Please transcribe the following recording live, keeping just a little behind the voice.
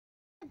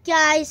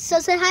Guys, so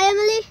say hi,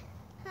 Emily.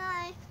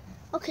 Hi.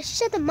 Okay, she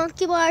said the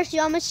monkey bars,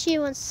 how much she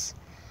wants.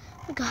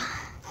 Oh, God.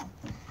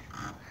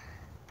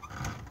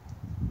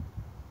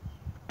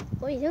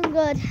 Oh, you're doing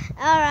good.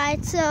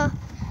 Alright, so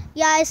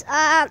guys, so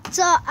I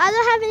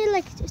don't have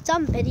any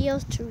some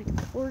videos to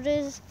record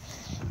this,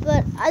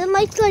 but I'd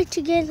like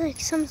to get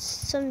some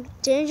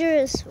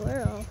dangerous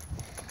world.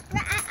 We're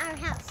at our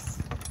house.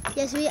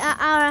 Yes, we are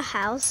at our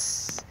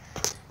house.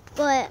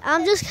 But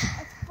I'm just It's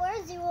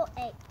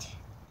 408.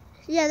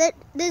 yeah,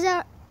 there's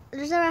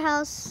our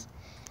house.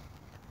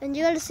 And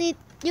you gotta see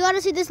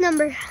this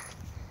number.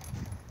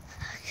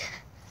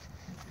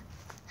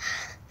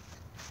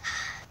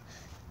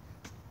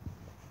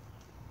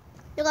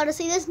 You gotta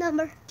see this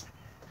number.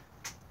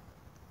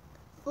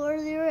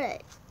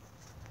 408.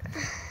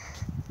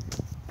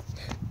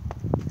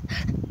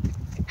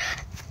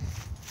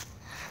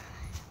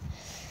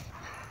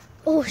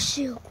 Oh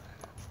shoot.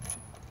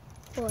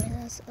 Boy,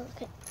 that's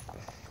okay.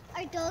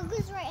 Our dog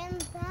is right in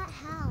that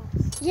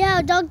house. Yeah,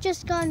 our dog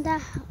just got in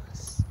that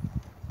house.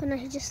 But no,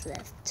 he just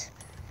left.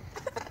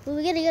 But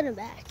we're gonna get him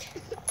back.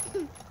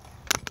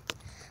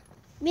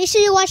 Make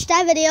sure you watch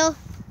that video.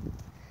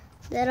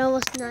 That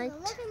almost night.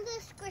 Look at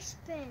the squish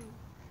bin.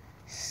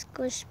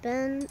 Squish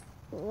bin.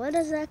 What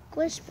is that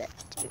squish bin?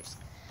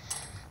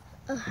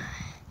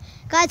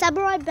 Guys, I'll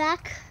be right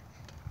back.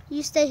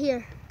 You stay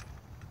here.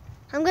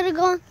 I'm gonna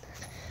go on.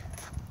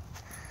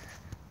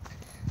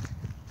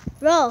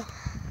 Bro.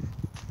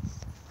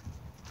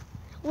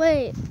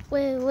 Wait,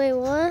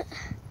 what?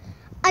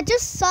 I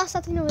just saw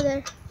something over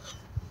there.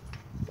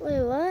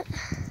 Wait, what?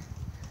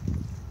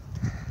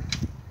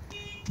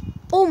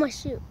 Oh my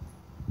shoot.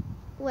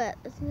 Wait,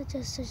 I think that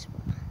just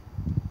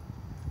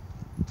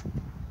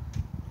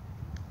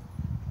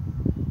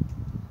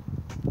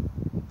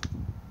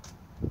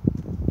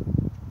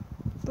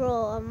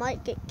Bro, I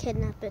might get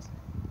kidnapped.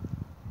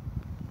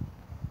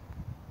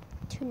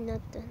 To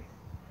nothing.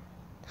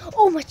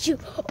 Oh my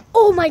shoot.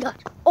 Oh my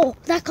god. Oh,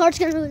 that car's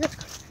gonna move.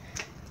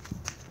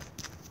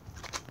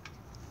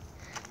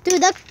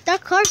 Dude, that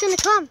car's gonna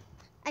come.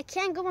 I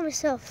can't go by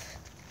myself.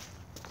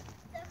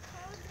 The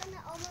car's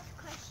gonna almost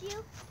crush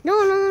you.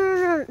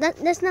 No.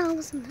 That's not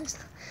almost.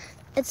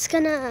 It's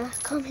gonna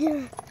come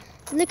here.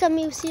 Look at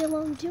me. See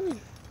what I'm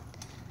doing.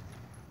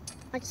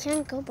 I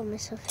can't go by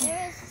myself here.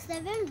 There is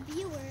 7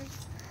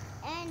 viewers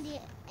and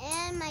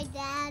my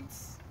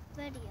dad's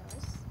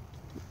videos.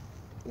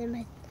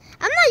 I'm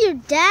not your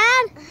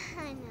dad.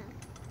 I know.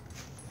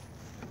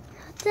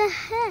 What the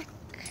heck?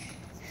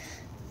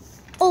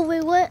 Oh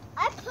wait, what?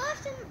 I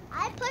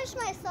pushed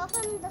myself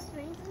on the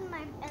swings in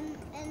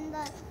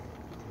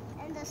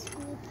the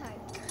school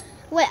park.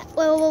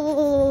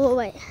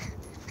 Wait.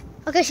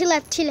 Okay, she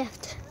left.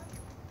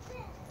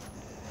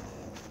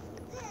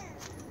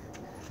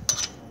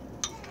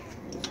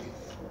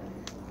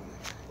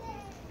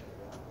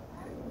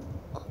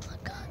 Oh my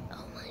god.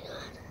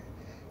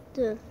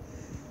 Dude.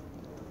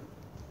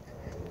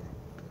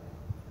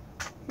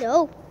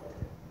 No.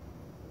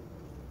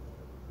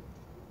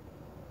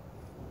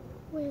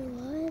 Wait,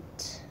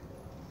 what?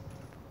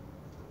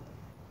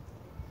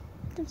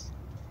 I don't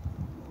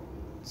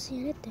see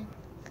anything.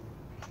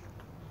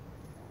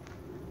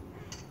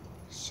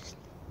 It's just...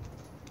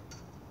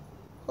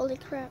 Holy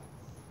crap.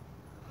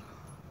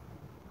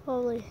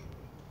 Holy.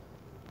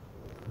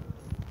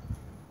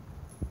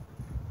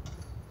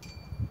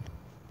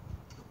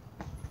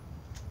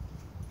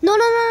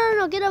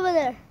 No, get over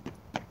there.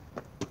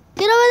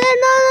 Get over there,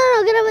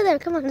 no, get over there.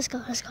 Come on, let's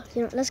go. Let's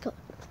go.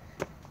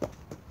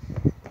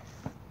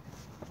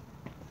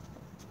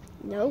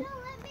 No. Don't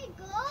let me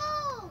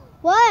go.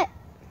 What?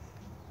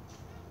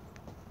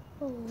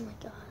 Oh my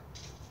god.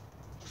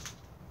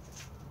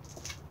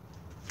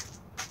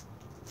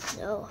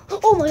 No.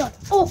 Oh my god.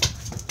 Oh.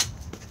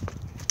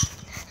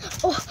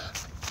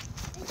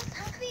 It's a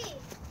puppy.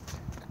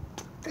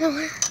 No.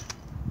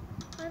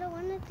 I don't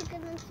want it to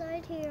get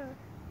inside here.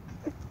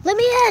 Let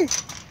me in.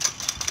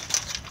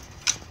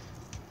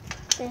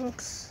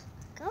 Thanks.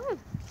 Come. Oh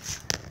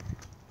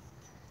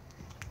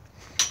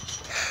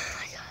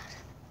my god.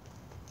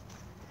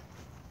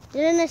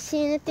 Didn't I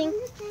see anything?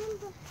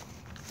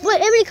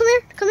 Wait, Emily, come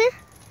here.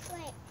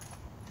 Wait.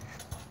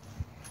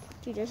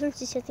 Dude, I don't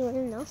see something with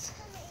anyone else.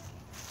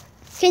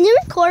 Can you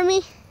record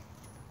me?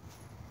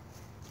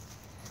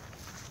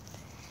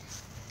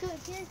 Go,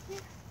 get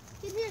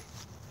here.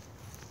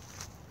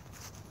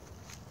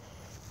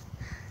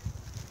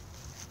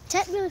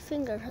 Tap my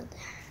finger right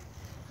there.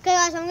 Okay,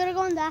 guys, I'm gonna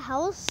go in that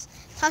house,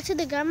 talk to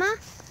the grandma.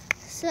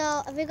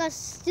 So if you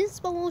guys do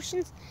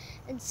promotions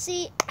and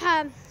see,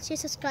 she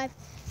subscribe.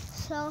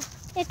 So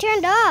It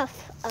turned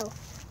off. oh,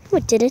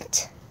 what did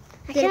it?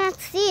 I cannot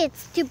see.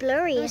 It's too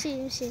blurry. Let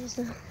me see.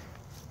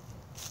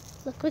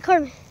 Look,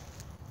 record me.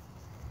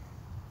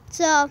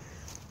 So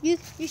you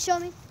show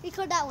me.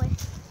 Record that way.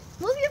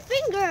 Move your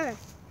finger.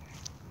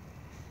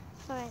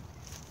 All right.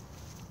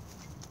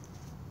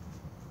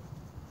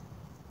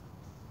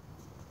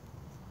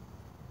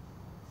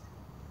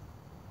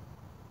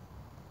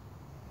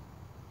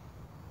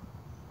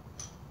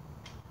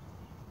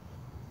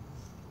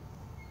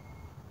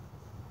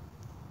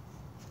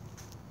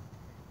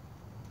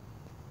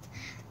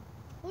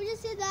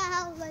 just in that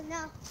house right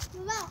now.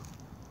 Move out.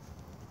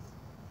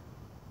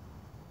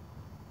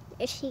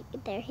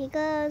 There he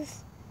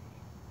goes.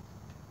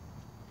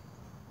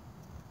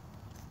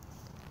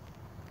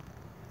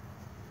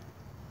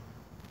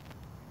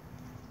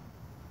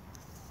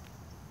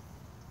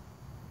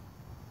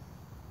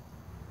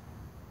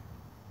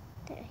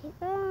 There he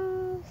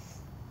goes.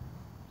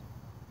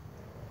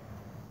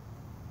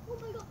 Oh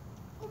my god.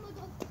 Oh my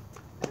god.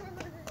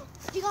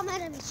 She got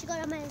mad at me. She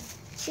got mad at me.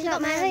 She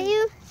got mad at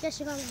you? Yeah,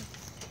 she got mad.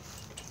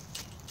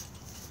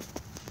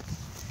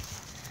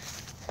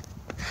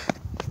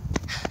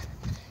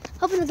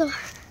 Open the door.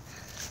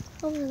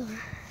 Open the door.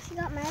 She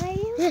got mad at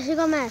you? Yeah, she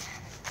got mad.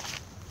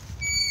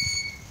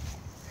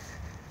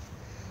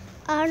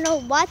 I don't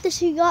know why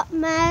she got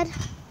mad,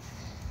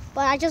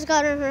 but I just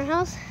got her in her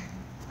house.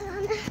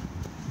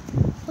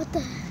 What the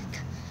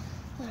heck?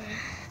 Alright.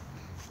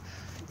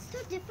 It's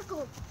too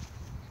difficult.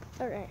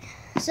 Alright.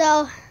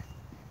 So,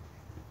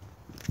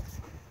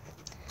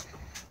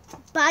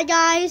 bye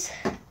guys.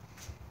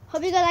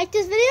 Hope you guys like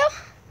this video.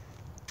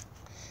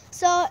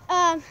 So,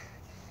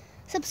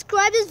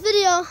 subscribe this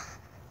video.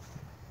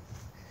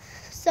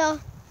 So,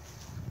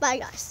 bye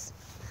guys.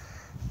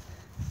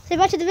 Say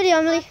bye to the video,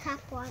 Emily. Tap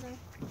water.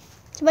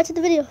 Say bye to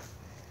the video.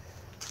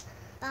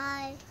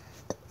 Bye.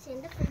 See you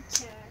in the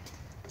future.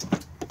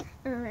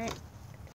 Alright.